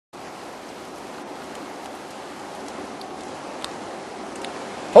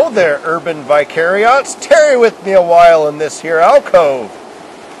there, urban vicariants. Tarry with me a while in this here alcove.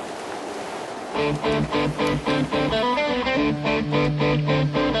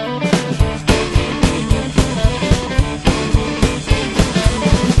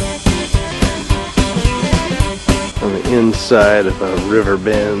 On the inside of a river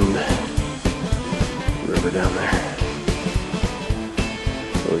bend. River down there.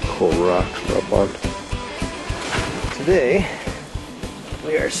 Really cool rocks we're up on. Today,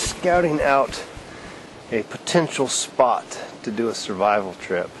 we are scouting out a potential spot to do a survival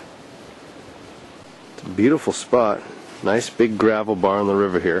trip. It's a beautiful spot. Nice big gravel bar on the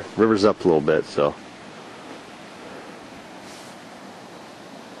river here. River's up a little bit, so.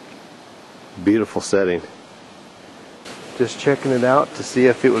 Beautiful setting. Just checking it out to see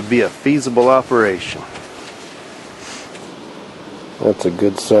if it would be a feasible operation. That's a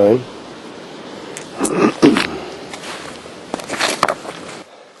good sign.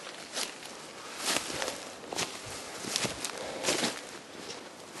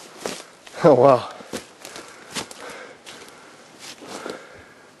 Oh wow.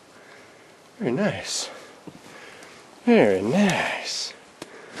 Very nice. Very nice.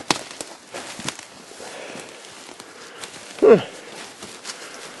 Huh.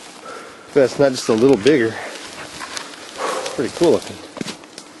 That's not just a little bigger. Pretty cool looking.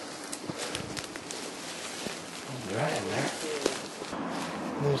 Dry in there.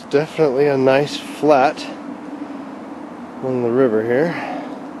 There's definitely a nice flat along the river here.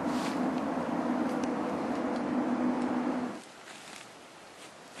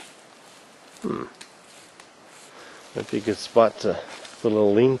 Might be a good spot to put a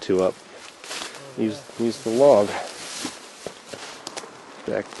little lean-to up. Use the log.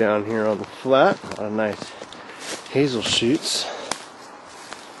 Back down here on the flat, a lot of nice hazel shoots.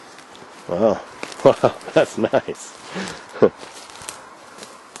 Wow, wow, that's nice.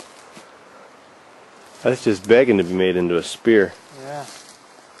 That's just begging to be made into a spear. Yeah.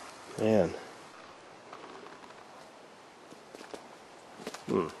 Man.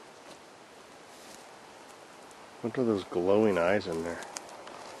 What are those glowing eyes in there?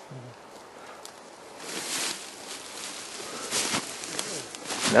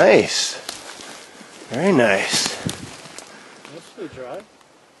 Nice. Very nice. That's pretty dry.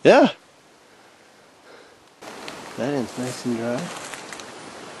 Yeah. That end's nice and dry.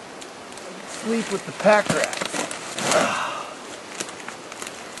 Sleep with the pack rats.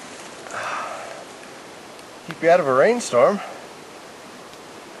 Keep you out of a rainstorm.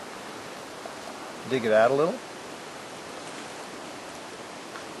 Dig it out a little.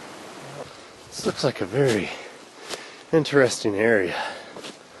 This looks like a very interesting area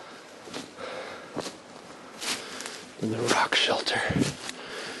in the rock shelter.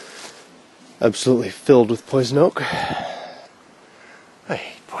 Absolutely filled with poison oak. I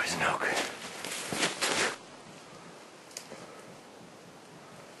hate poison oak.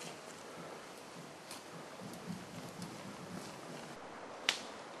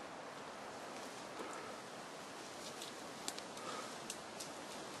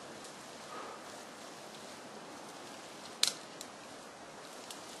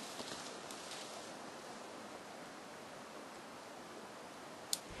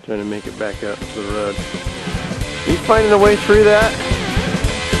 Trying to make it back out to the road. Are you finding a way through that?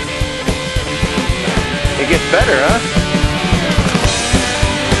 It gets better, huh?